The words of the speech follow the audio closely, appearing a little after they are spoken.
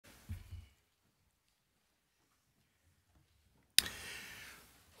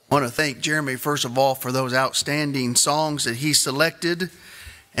I want to thank Jeremy, first of all, for those outstanding songs that he selected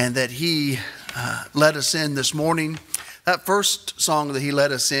and that he led us in this morning. That first song that he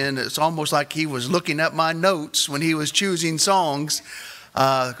led us in, it's almost like he was looking at my notes when he was choosing songs,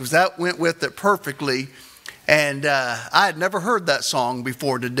 because that went with it perfectly. And I had never heard that song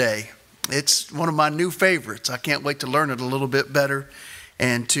before today. It's one of my new favorites. I can't wait to learn it a little bit better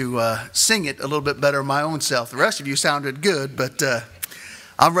and to sing it a little bit better my own self. The rest of you sounded good, but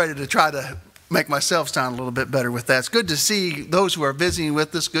I'm ready to try to make myself sound a little bit better with that. It's good to see those who are visiting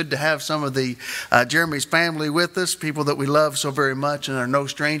with us. Good to have some of the Jeremy's family with us, people that we love so very much and are no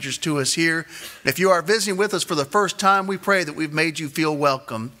strangers to us here. If you are visiting with us for the first time, we pray that we've made you feel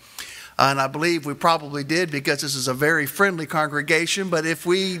welcome. And I believe we probably did, because this is a very friendly congregation. But if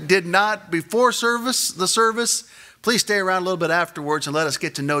we did not before the service, please stay around a little bit afterwards and let us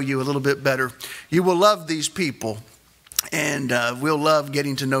get to know you a little bit better. You will love these people. And we'll love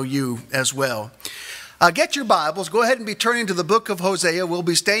getting to know you as well. Get your Bibles. Go ahead and be turning to the book of Hosea. We'll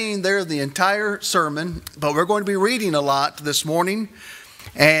be staying there the entire sermon, but we're going to be reading a lot this morning.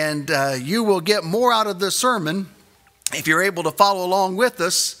 And you will get more out of this sermon if you're able to follow along with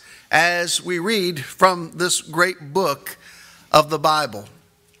us as we read from this great book of the Bible.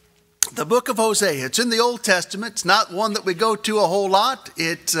 The book of Hosea. It's in the Old Testament. It's not one that we go to a whole lot.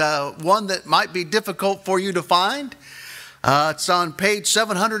 It's one that might be difficult for you to find. It's on page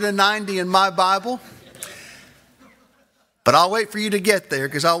 790 in my Bible. But I'll wait for you to get there,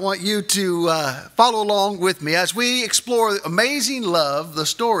 because I want you to follow along with me as we explore amazing love, the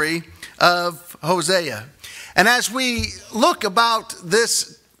story of Hosea. And as we look about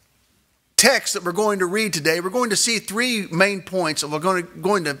this text that we're going to read today, we're going to see three main points that we're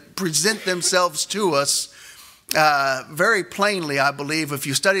going to present themselves to us very plainly, I believe, if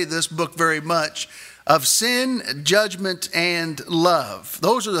you study this book very much. Of sin, judgment, and love.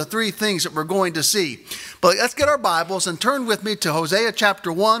 Those are the three things that we're going to see. But let's get our Bibles and turn with me to Hosea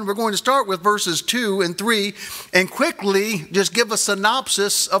chapter 1. We're going to start with verses 2 and 3 and quickly just give a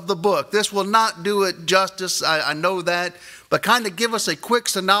synopsis of the book. This will not do it justice, I know that, but kind of give us a quick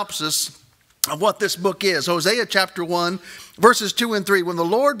synopsis of what this book is. Hosea chapter 1, verses 2 and 3. When the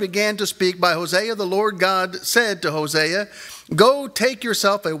Lord began to speak by Hosea, the Lord God said to Hosea, "Go take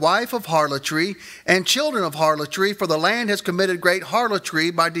yourself a wife of harlotry and children of harlotry, for the land has committed great harlotry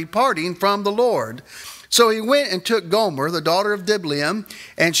by departing from the Lord." So he went and took Gomer, the daughter of Diblaim,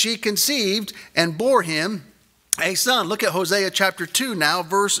 and she conceived and bore him a son. Look at Hosea chapter 2 now,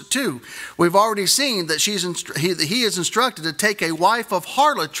 verse 2. We've already seen that he is instructed to take a wife of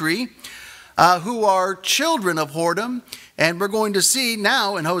harlotry, who are children of whoredom. And we're going to see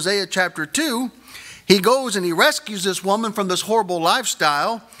now in Hosea chapter 2, he goes and he rescues this woman from this horrible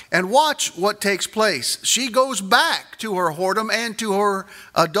lifestyle, and watch what takes place. She goes back to her whoredom and to her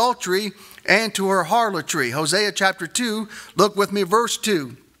adultery and to her harlotry. Hosea chapter 2, look with me, verse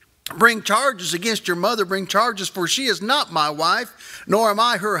 2. "Bring charges against your mother, bring charges, for she is not my wife, nor am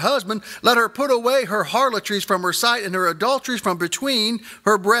I her husband. Let her put away her harlotries from her sight and her adulteries from between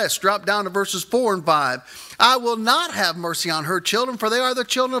her breasts." Drop down to verses 4 and 5. "I will not have mercy on her children, for they are the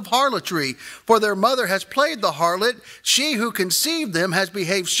children of harlotry. For their mother has played the harlot. She who conceived them has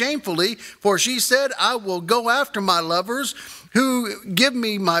behaved shamefully. For she said, I will go after my lovers, who give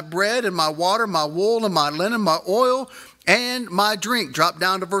me my bread and my water, my wool and my linen, my oil and my drink." Drop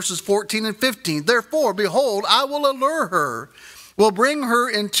down to verses 14 and 15. "Therefore, behold, I will allure her, will bring her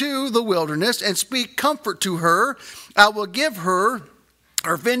into the wilderness and speak comfort to her. I will give her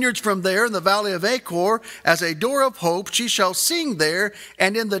vineyards from there in the valley of Achor as a door of hope. She shall sing there,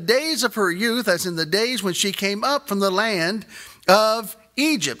 and in the days of her youth, as in the days when she came up from the land of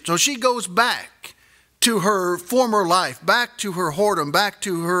Egypt." So she goes back to her former life, back to her whoredom, back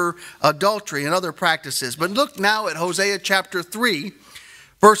to her adultery and other practices. But look now at Hosea chapter 3,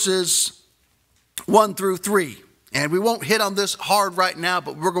 verses 1 through 3. And we won't hit on this hard right now,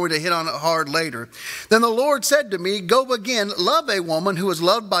 but we're going to hit on it hard later. "Then the Lord said to me, Go again, love a woman who is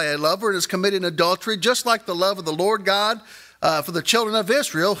loved by a lover and is committing adultery, just like the love of the Lord God for the children of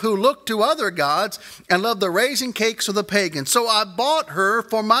Israel, who look to other gods and love the raisin cakes of the pagans. So I bought her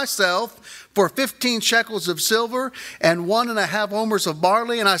for myself for 15 shekels of silver and 1.5 omers of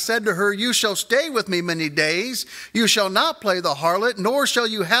barley. And I said to her, You shall stay with me many days. You shall not play the harlot, nor shall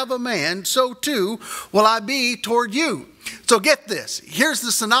you have a man. So too will I be toward you." So get this. Here's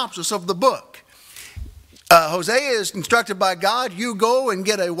the synopsis of the book. Hosea is instructed by God, you go and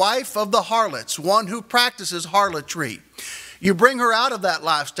get a wife of the harlots, one who practices harlotry. You bring her out of that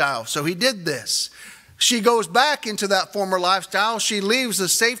lifestyle. So he did this. She goes back into that former lifestyle. She leaves the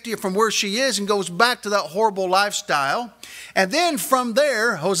safety from where she is and goes back to that horrible lifestyle. And then from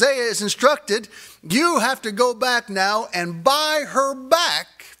there, Hosea is instructed, you have to go back now and buy her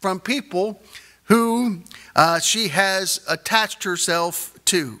back from people who she has attached herself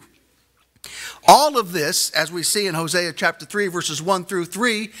to. All of this, as we see in Hosea chapter 3, verses 1 through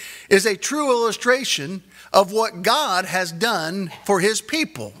 3, is a true illustration of what God has done for his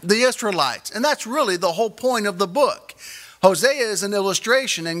people, the Israelites. And that's really the whole point of the book. Hosea is an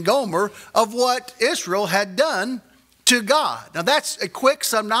illustration and Gomer of what Israel had done to God. Now that's a quick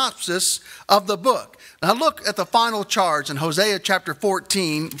synopsis of the book. Now look at the final charge in Hosea chapter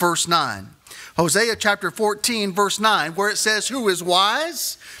 14, verse 9. Hosea chapter 14, verse 9, where it says, who is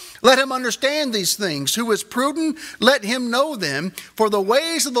wise? Let him understand these things. Who is prudent? Let him know them. For the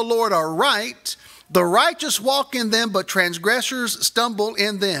ways of the Lord are right. The righteous walk in them, but transgressors stumble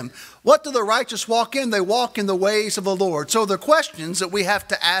in them. What do the righteous walk in? They walk in the ways of the Lord. So the questions that we have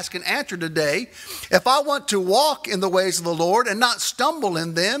to ask and answer today, if I want to walk in the ways of the Lord and not stumble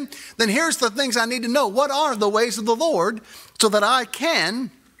in them, then here's the things I need to know. What are the ways of the Lord so that I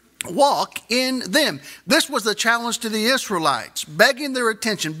can walk in them? This was the challenge to the Israelites, begging their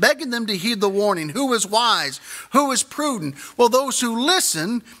attention, begging them to heed the warning. Who is wise? Who is prudent? Well, those who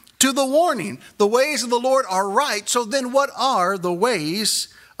listen to the warning. The ways of the Lord are right. So then what are the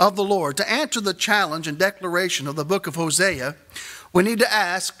ways of the Lord? To answer the challenge and declaration of the book of Hosea, we need to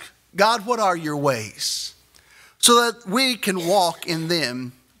ask, God, what are your ways? So that we can walk in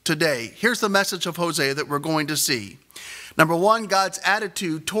them today. Here's the message of Hosea that we're going to see. Number one, God's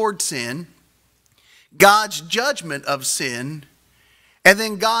attitude toward sin, God's judgment of sin, and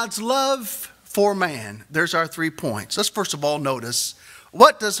then God's love for man. There's our 3 points. Let's first of all notice,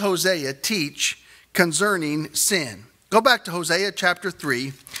 what does Hosea teach concerning sin? Go back to Hosea chapter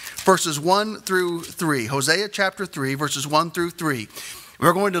 3, verses 1 through 3. Hosea chapter 3, verses 1 through 3.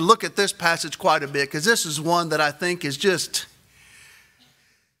 We're going to look at this passage quite a bit because this is one that I think is just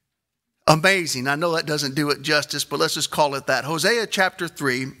amazing. I know that doesn't do it justice, but let's just call it that. Hosea chapter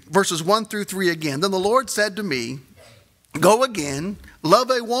 3, verses 1 through 3 again. Then the Lord said to me, go again, love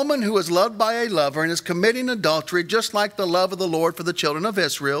a woman who is loved by a lover and is committing adultery, just like the love of the Lord for the children of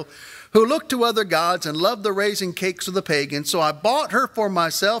Israel, who look to other gods and love the raisin cakes of the pagans. So I bought her for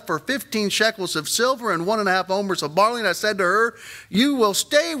myself for 15 shekels of silver and 1.5 omers of barley. And I said to her, you will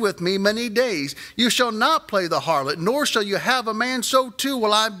stay with me many days. You shall not play the harlot, nor shall you have a man. So too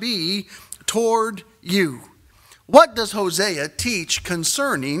will I be toward you. What does Hosea teach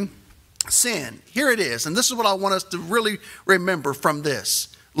concerning sin? Here it is. And this is what I want us to really remember from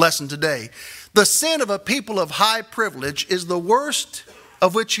this lesson today. The sin of a people of high privilege is the worst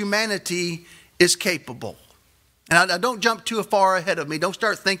of which humanity is capable. And I don't jump too far ahead of me. Don't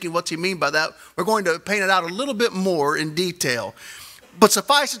start thinking, what's he mean by that? We're going to paint it out a little bit more in detail. But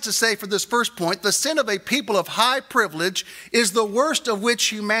suffice it to say for this first point, the sin of a people of high privilege is the worst of which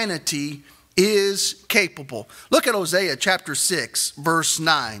humanity is capable. Look at Hosea chapter 6, verse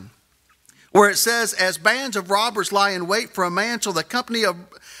 9, where it says, as bands of robbers lie in wait for a man, so the company of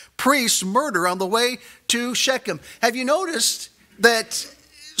priests murder on the way to Shechem. Have you noticed that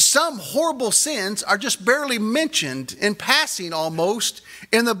some horrible sins are just barely mentioned in passing almost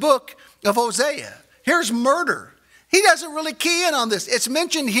in the book of Hosea? Here's murder. He doesn't really key in on this. It's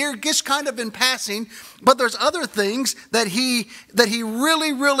mentioned here just kind of in passing, but there's other things that he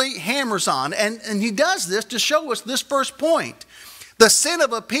really hammers on. And he does this to show us this first point. The sin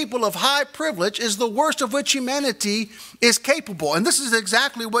of a people of high privilege is the worst of which humanity is capable. And this is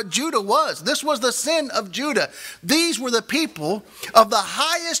exactly what Judah was. This was the sin of Judah. These were the people of the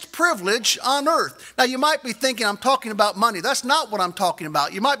highest privilege on earth. Now you might be thinking I'm talking about money. That's not what I'm talking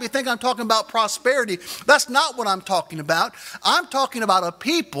about. You might be thinking I'm talking about prosperity. That's not what I'm talking about. I'm talking about a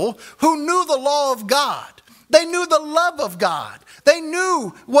people who knew the law of God. They knew the love of God. They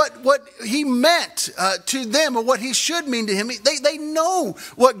knew what he meant to them, or what he should mean to him. They know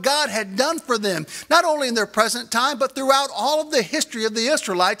what God had done for them, not only in their present time, but throughout all of the history of the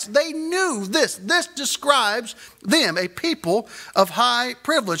Israelites. They knew this. This describes them, a people of high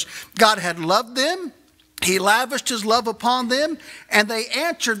privilege. God had loved them. He lavished his love upon them, and they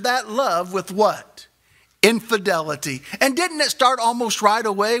answered that love with what? Infidelity. And didn't it start almost right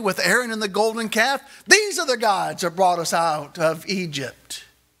away with Aaron and the golden calf? These are the gods that brought us out of Egypt.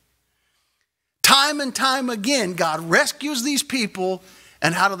 Time and time again, God rescues these people,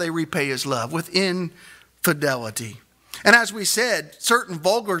 and how do they repay his love? With infidelity. And as we said, certain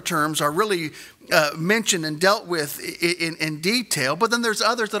vulgar terms are really mentioned and dealt with in detail, but then there's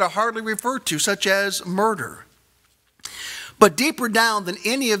others that are hardly referred to, such as murder. But deeper down than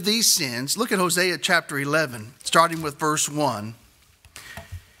any of these sins, look at Hosea chapter 11, starting with verse 1.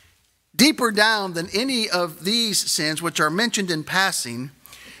 deeper down than any of these sins, which are mentioned in passing,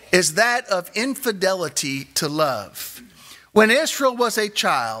 is that of infidelity to love. When Israel was a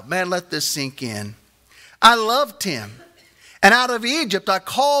child, man, let this sink in. I loved him. And out of Egypt, I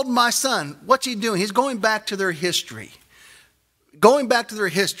called my son. What's he doing? He's going back to their history. Going back to their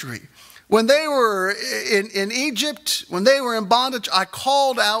history. When they were in Egypt, when they were in bondage, I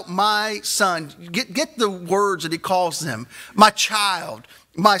called out my son. Get the words that he calls them. My child,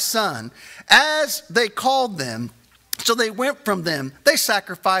 my son. As they called them, so they went from them. They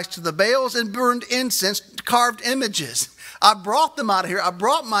sacrificed to the Baals and burned incense, carved images. I brought them out of here. I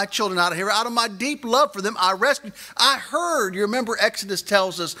brought my children out of here. Out of my deep love for them, I rescued. I heard, you remember Exodus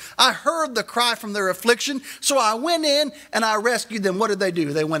tells us, I heard the cry from their affliction. So I went in and I rescued them. What did they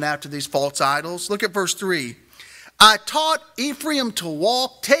do? They went after these false idols. Look at verse 3. I taught Ephraim to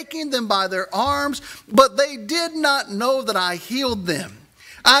walk, taking them by their arms, but they did not know that I healed them.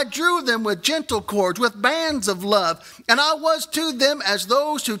 I drew them with gentle cords, with bands of love, and I was to them as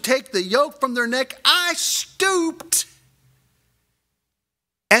those who take the yoke from their neck. I stooped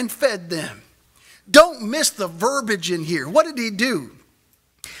and fed them. Don't miss the verbiage in here. What did he do?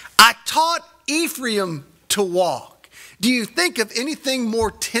 I taught Ephraim to walk. Do you think of anything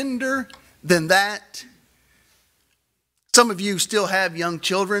more tender than that? Some of you still have young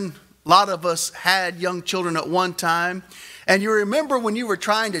children. A lot of us had young children at one time. And you remember when you were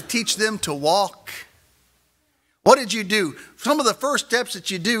trying to teach them to walk? What did you do? Some of the first steps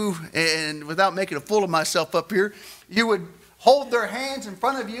that you do, and without making a fool of myself up here, you would hold their hands in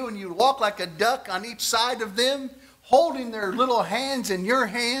front of you and you walk like a duck on each side of them, holding their little hands in your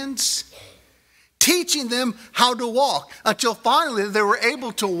hands, teaching them how to walk until finally they were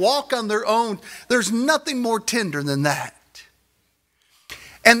able to walk on their own. There's nothing more tender than that.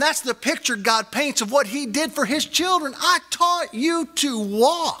 And that's the picture God paints of what he did for his children. I taught you to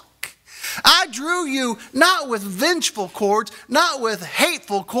walk. I drew you not with vengeful cords, not with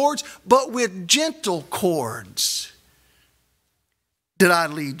hateful cords, but with gentle cords. Did I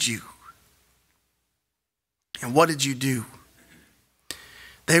lead you? And what did you do?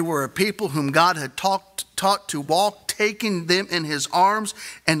 They were a people whom God had taught to walk, taking them in his arms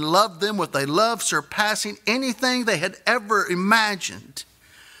and loved them with a love surpassing anything they had ever imagined.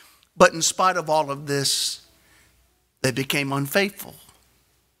 But in spite of all of this, they became unfaithful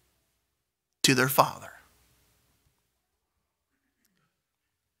to their father.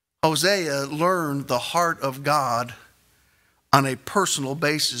 Hosea learned the heart of God on a personal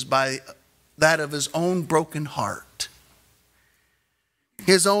basis by that of his own broken heart.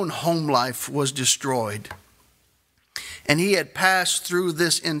 His own home life was destroyed. And he had passed through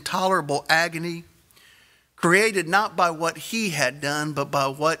this intolerable agony, created not by what he had done, but by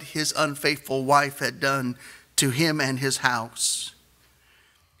what his unfaithful wife had done to him and his house.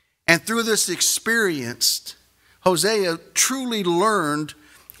 And through this experience, Hosea truly learned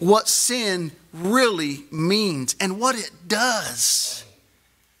what sin really means and what it does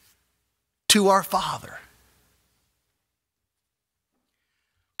to our Father.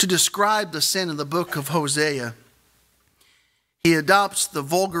 To describe the sin in the book of Hosea, he adopts the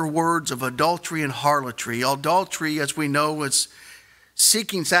vulgar words of adultery and harlotry. Adultery, as we know, is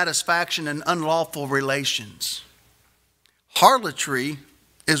seeking satisfaction in unlawful relations. Harlotry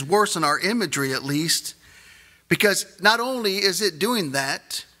is worse in our imagery, at least, because not only is it doing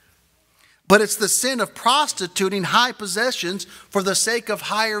that, but it's the sin of prostituting high possessions for the sake of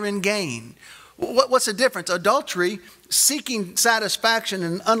higher-end gain. What's the difference? Adultery, seeking satisfaction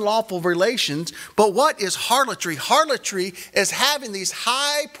in unlawful relations. But what is harlotry? Harlotry is having these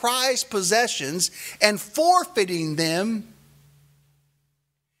high-priced possessions and forfeiting them,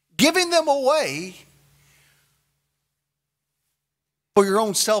 giving them away for your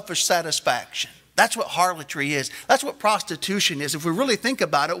own selfish satisfaction. That's what harlotry is. That's what prostitution is. If we really think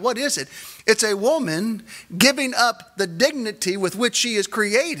about it, what is it? It's a woman giving up the dignity with which she is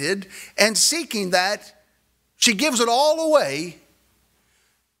created and seeking that. She gives it all away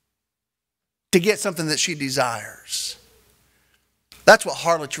to get something that she desires. That's what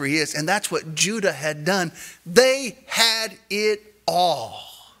harlotry is, and that's what Judah had done. They had it all.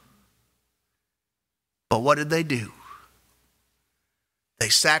 But what did they do? They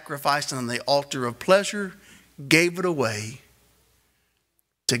sacrificed on the altar of pleasure, gave it away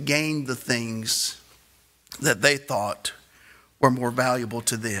to gain the things that they thought were more valuable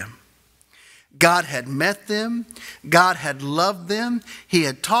to them. God had met them. God had loved them. He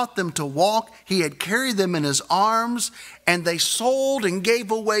had taught them to walk. He had carried them in his arms, and they sold and gave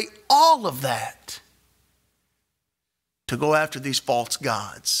away all of that to go after these false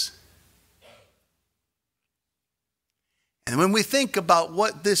gods. And when we think about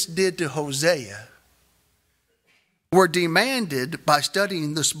what this did to Hosea, we're demanded by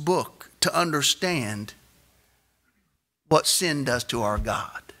studying this book to understand what sin does to our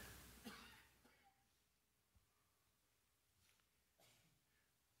God.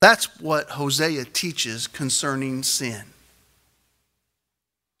 That's what Hosea teaches concerning sin.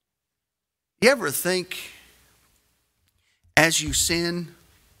 You ever think, as you sin,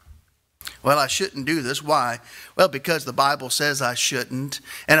 well, I shouldn't do this. Why? Well, because the Bible says I shouldn't.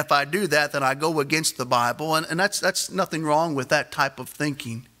 And if I do that, then I go against the Bible. And that's nothing wrong with that type of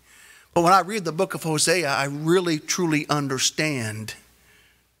thinking. But when I read the book of Hosea, I really, truly understand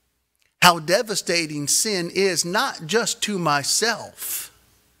how devastating sin is, not just to myself,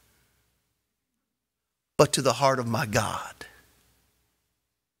 but to the heart of my God.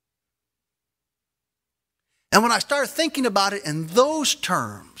 And when I start thinking about it in those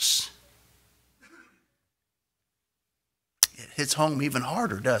terms, it hits home even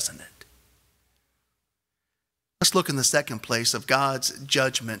harder, doesn't it? Let's look in the second place of God's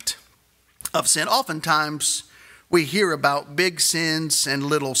judgment of sin. Oftentimes, we hear about big sins and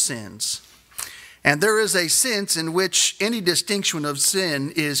little sins. And there is a sense in which any distinction of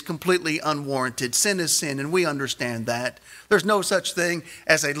sin is completely unwarranted. Sin is sin, and we understand that. There's no such thing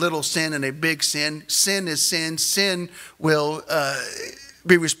as a little sin and a big sin. Sin is sin. Sin will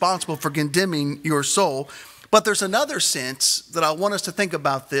be responsible for condemning your soul. But there's another sense that I want us to think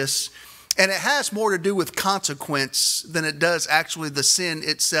about this, and it has more to do with consequence than it does actually the sin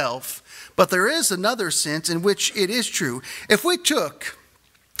itself. But there is another sense in which it is true. If we took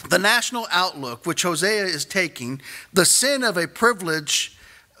the national outlook, which Hosea is taking, the sin of a privileged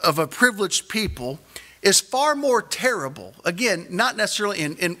people is far more terrible. Again, not necessarily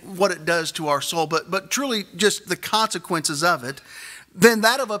in what it does to our soul, but truly just the consequences of it, than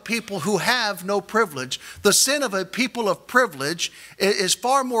that of a people who have no privilege. The sin of a people of privilege is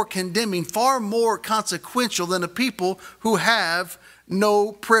far more condemning, far more consequential than a people who have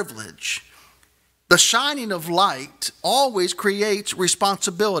no privilege. The shining of light always creates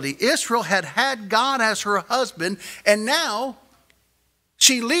responsibility. Israel had had God as her husband, and now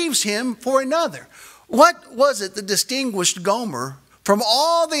she leaves him for another. What was it that distinguished Gomer from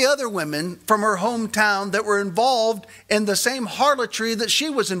all the other women from her hometown that were involved in the same harlotry that she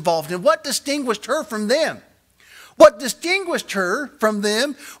was involved in? What distinguished her from them? What distinguished her from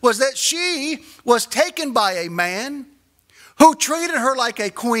them was that she was taken by a man who treated her like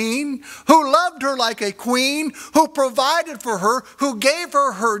a queen, who loved her like a queen, who provided for her, who gave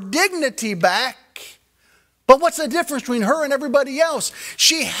her her dignity back. But what's the difference between her and everybody else?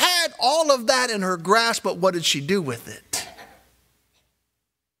 She had all of that in her grasp, but what did she do with it?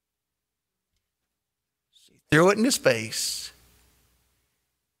 She threw it in his face.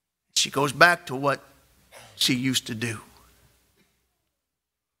 She goes back to what she used to do.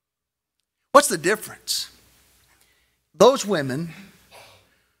 What's the difference? Those women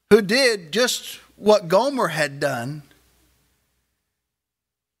who did just what Gomer had done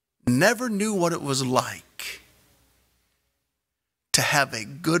never knew what it was like to have a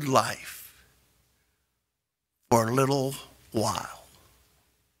good life for a little while.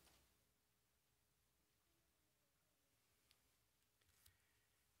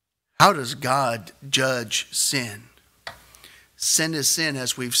 How does God judge sin? Sin is sin,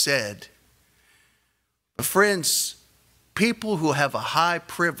 as we've said. But friends, people who have a high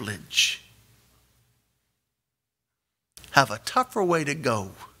privilege have a tougher way to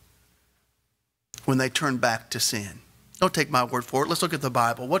go when they turn back to sin. Don't take my word for it. Let's look at the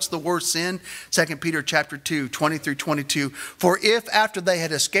Bible. What's the worst sin? 2 Peter chapter 2, 20 through 22. For if after they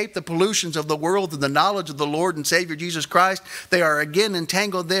had escaped the pollutions of the world and the knowledge of the Lord and Savior Jesus Christ, they are again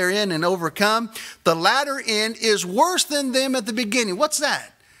entangled therein and overcome, the latter end is worse than them at the beginning. What's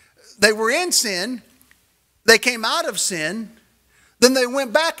that? They were in sin. They came out of sin. Then they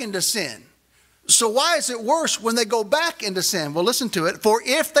went back into sin. So why is it worse when they go back into sin? Well, listen to it. For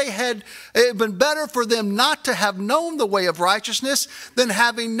if it had been better for them not to have known the way of righteousness than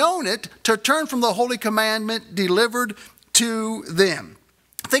having known it, to turn from the holy commandment delivered to them.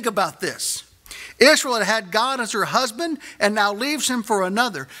 Think about this. Israel had had God as her husband and now leaves him for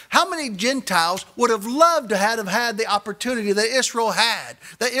another. How many Gentiles would have loved to have had the opportunity that Israel had,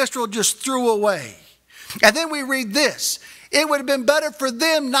 that Israel just threw away? And then we read this. It would have been better for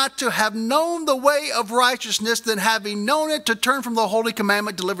them not to have known the way of righteousness than having known it, to turn from the holy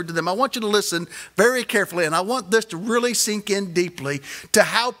commandment delivered to them. I want you to listen very carefully, and I want this to really sink in deeply to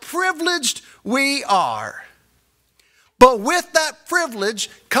how privileged we are. But with that privilege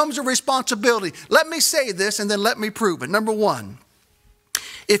comes a responsibility. Let me say this and then let me prove it. Number one,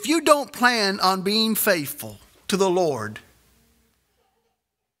 if you don't plan on being faithful to the Lord,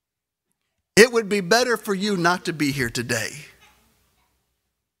 it would be better for you not to be here today.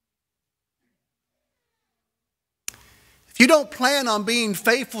 If you don't plan on being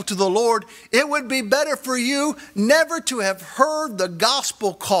faithful to the Lord, it would be better for you never to have heard the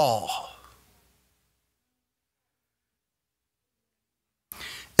gospel call.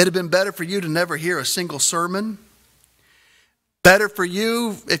 It would have been better for you to never hear a single sermon. Better for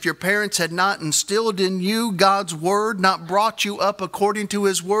you if your parents had not instilled in you God's word, not brought you up according to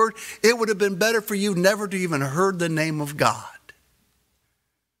his word. It would have been better for you never to even heard the name of God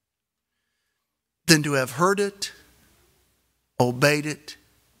than to have heard it, obeyed it,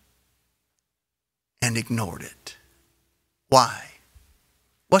 and ignored it. Why?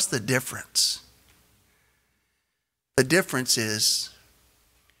 What's the difference? The difference is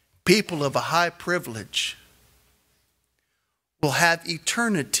people of a high privilege will have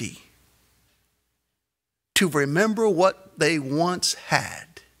eternity to remember what they once had,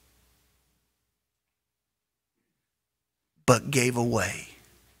 but gave away,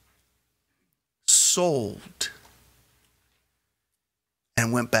 sold,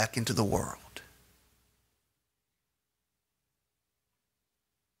 and went back into the world.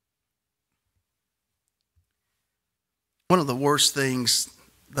 One of the worst things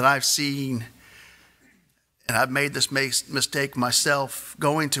that I've seen, and I've made this mistake myself,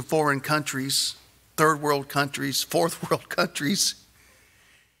 going to foreign countries, third world countries, fourth world countries,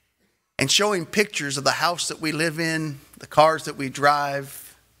 and showing pictures of the house that we live in, the cars that we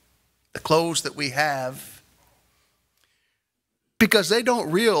drive, the clothes that we have, because they don't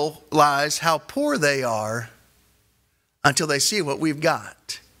realize how poor they are until they see what we've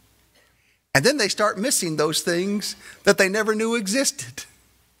got. And then they start missing those things that they never knew existed.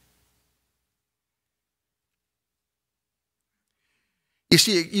 You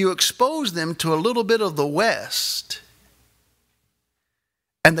see, you expose them to a little bit of the West,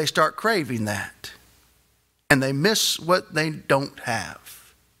 and they start craving that. And they miss what they don't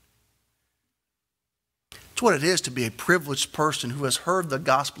have. It's what it is to be a privileged person who has heard the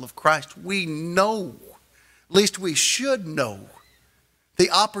gospel of Christ. We know, at least we should know, the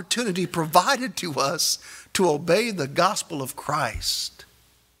opportunity provided to us to obey the gospel of Christ.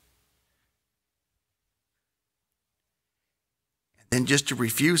 And just to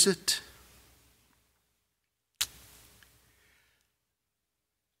refuse it,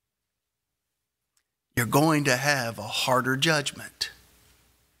 you're going to have a harder judgment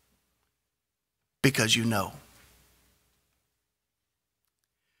because you know.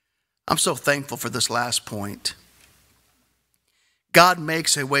 I'm so thankful for this last point. God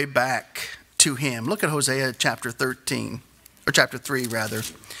makes a way back to him. Look at Hosea chapter 13, or chapter 3 rather.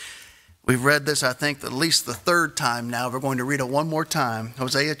 We've read this, I think, at least the third time now. We're going to read it one more time.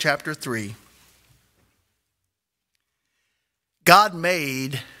 Hosea chapter 3. God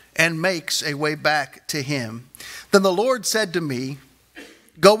made and makes a way back to him. Then the Lord said to me,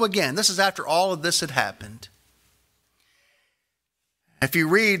 go again. This is after all of this had happened. If you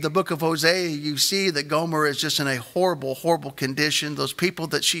read the book of Hosea, you see that Gomer is just in a horrible, horrible condition. Those people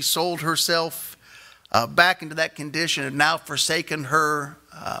that she sold herself back into that condition have now forsaken her.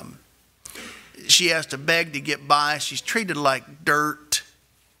 She has to beg to get by. She's treated like dirt.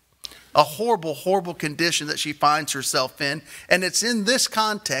 A horrible, horrible condition that she finds herself in. And it's in this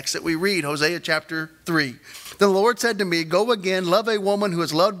context that we read Hosea chapter 3. The Lord said to me, go again, love a woman who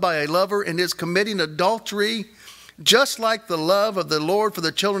is loved by a lover and is committing adultery, just like the love of the Lord for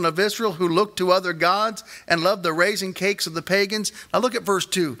the children of Israel who look to other gods and love the raisin cakes of the pagans. Now look at verse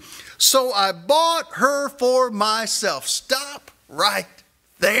 2. So I bought her for myself. Stop right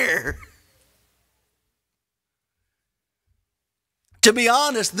there. To be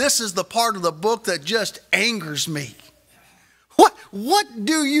honest, this is the part of the book that just angers me. What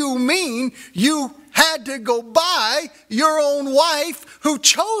do you mean you had to go buy your own wife who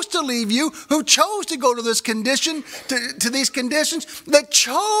chose to leave you, who chose to go to this condition, to these conditions, that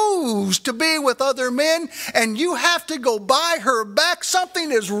chose to be with other men, and you have to go buy her back?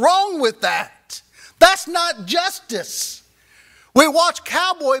 Something is wrong with that. That's not justice. We watch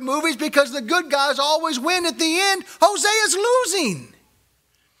cowboy movies because the good guys always win at the end. Hosea's losing.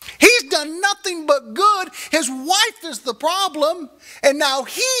 He's done nothing but good. His wife is the problem. And now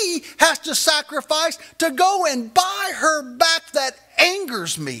he has to sacrifice to go and buy her back. That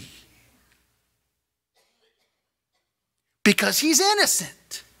angers me. Because he's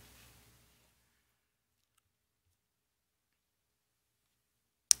innocent.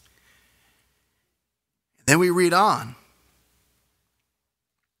 Then we read on.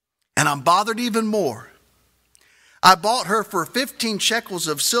 And I'm bothered even more. I bought her for 15 shekels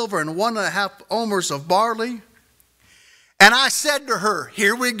of silver and 1.5 omers of barley. And I said to her,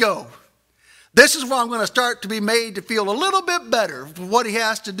 here we go. This is where I'm going to start to be made to feel a little bit better for what he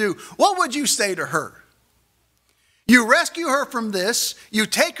has to do. What would you say to her? You rescue her from this. You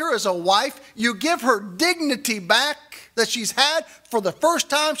take her as a wife. You give her dignity back that she's had for the first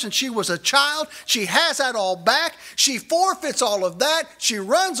time since she was a child. She has that all back. She forfeits all of that. She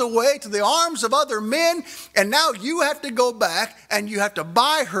runs away to the arms of other men. And now you have to go back and you have to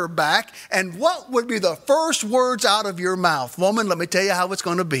buy her back. And what would be the first words out of your mouth? Woman, let me tell you how it's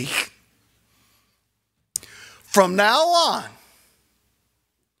going to be. From now on,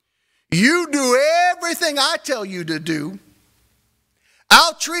 you do everything I tell you to do.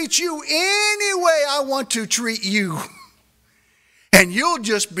 I'll treat you any way I want to treat you. And you'll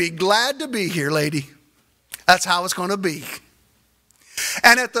just be glad to be here, lady. That's how it's going to be.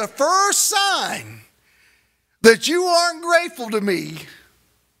 And at the first sign that you aren't grateful to me,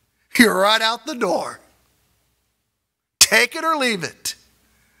 you're right out the door. Take it or leave it.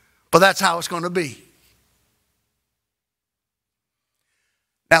 But that's how it's going to be.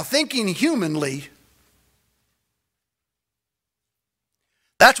 Now, thinking humanly,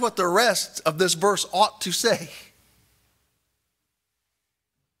 that's what the rest of this verse ought to say.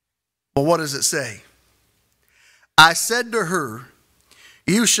 But what does it say? I said to her,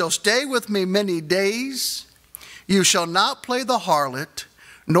 you shall stay with me many days. You shall not play the harlot,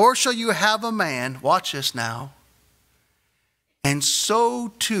 nor shall you have a man. Watch this now. And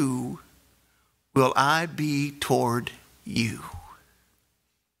so too will I be toward you.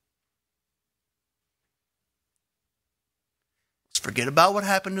 Forget about what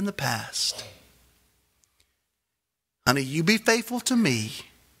happened in the past. Honey, you be faithful to me.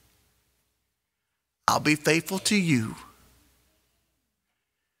 I'll be faithful to you.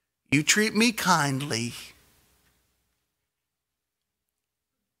 You treat me kindly,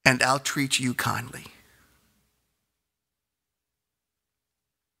 and I'll treat you kindly.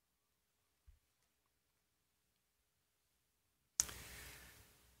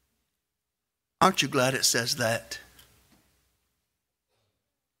 Aren't you glad it says that?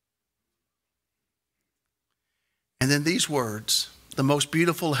 And then these words, the most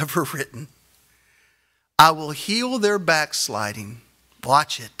beautiful ever written. I will heal their backsliding.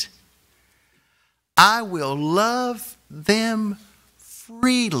 Watch it. I will love them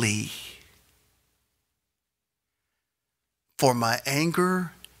freely. For my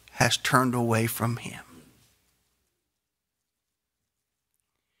anger has turned away from him.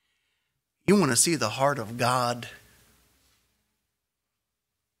 You want to see the heart of God?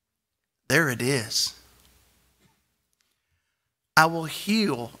 There it is. I will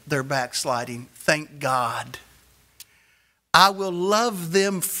heal their backsliding. Thank God. I will love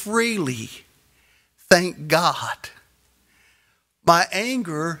them freely. Thank God. My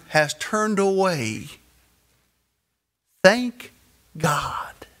anger has turned away. Thank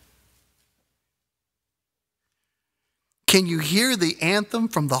God. Can you hear the anthem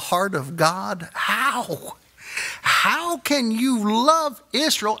from the heart of God? How? How can you love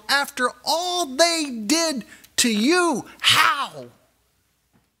Israel after all they did to you? How?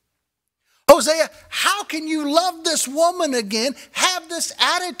 Hosea, how can you love this woman again, have this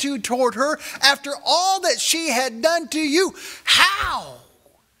attitude toward her after all that she had done to you? How?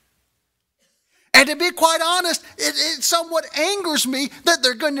 And to be quite honest, it somewhat angers me that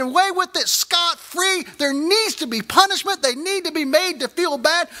they're going away with it scot-free. There needs to be punishment. They need to be made to feel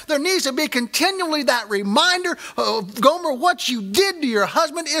bad. There needs to be continually that reminder of, Gomer, what you did to your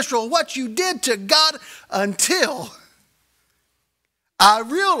husband, Israel, what you did to God, until I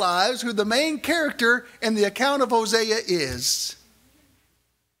realize who the main character in the account of Hosea is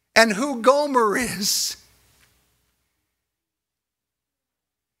and who Gomer is.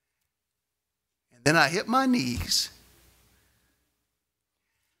 Then I hit my knees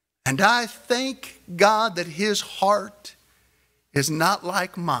and I thank God that his heart is not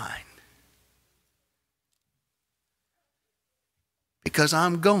like mine, because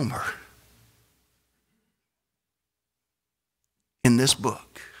I'm Gomer in this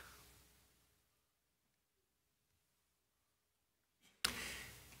book.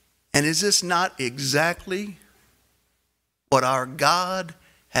 And is this not exactly what our God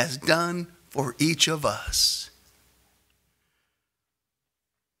has done for each of us?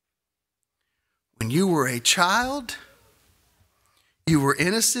 When you were a child, you were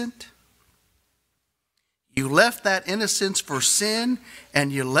innocent. You left that innocence for sin,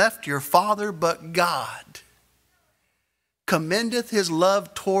 and you left your father, but God commendeth his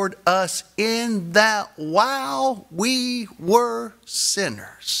love toward us in that while we were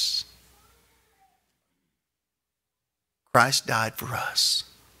sinners, Christ died for us.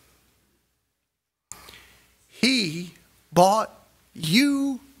 He bought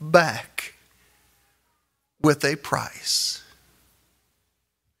you back with a price.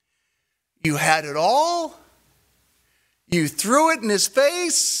 You had it all. You threw it in his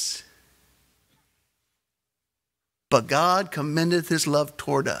face. But God commendeth his love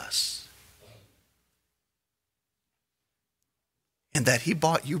toward us, and that he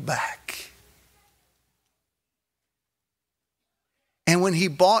bought you back. And when he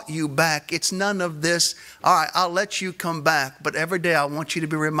bought you back, it's none of this, all right, I'll let you come back, but every day I want you to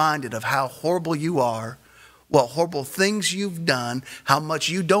be reminded of how horrible you are, what horrible things you've done, how much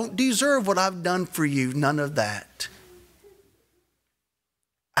you don't deserve what I've done for you. None of that.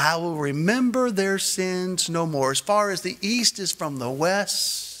 I will remember their sins no more. As far as the east is from the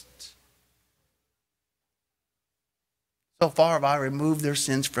west, so far have I removed their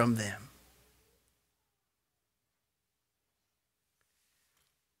sins from them.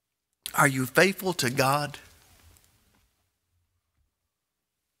 Are you faithful to God?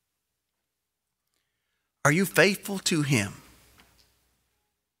 Are you faithful to him?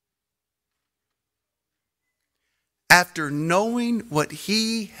 After knowing what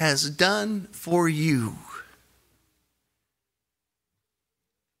he has done for you,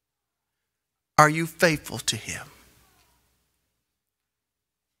 are you faithful to him?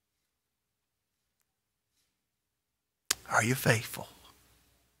 Are you faithful?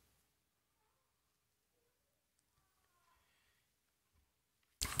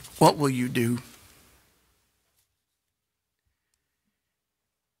 What will you do?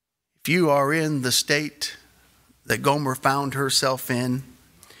 If you are in the state that Gomer found herself in,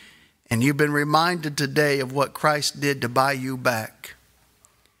 and you've been reminded today of what Christ did to buy you back.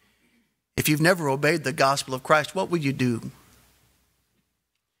 If you've never obeyed the gospel of Christ, what will you do?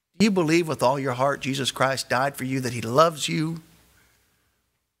 Do you believe with all your heart Jesus Christ died for you, that he loves you?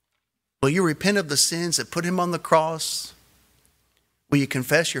 Will you repent of the sins that put him on the cross? Will you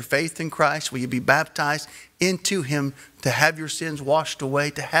confess your faith in Christ? Will you be baptized into him to have your sins washed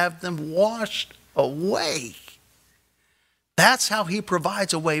away, to have them washed away? That's how he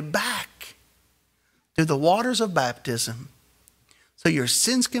provides a way back through the waters of baptism, so your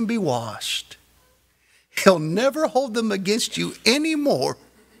sins can be washed. He'll never hold them against you anymore.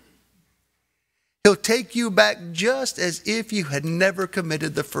 He'll take you back just as if you had never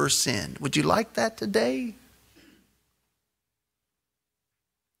committed the first sin. Would you like that today?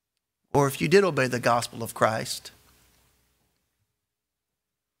 Or if you did obey the gospel of Christ,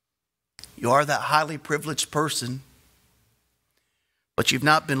 you are that highly privileged person, but you've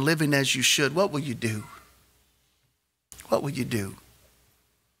not been living as you should, what will you do? What will you do?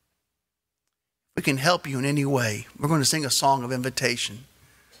 We can help you in any way. We're going to sing a song of invitation.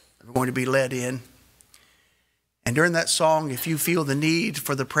 We're going to be led in. And during that song, if you feel the need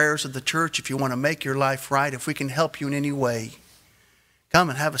for the prayers of the church, if you want to make your life right, if we can help you in any way, come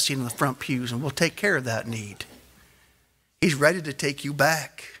and have a seat in the front pews and we'll take care of that need. He's ready to take you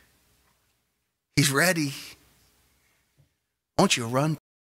back. He's ready. Won't you run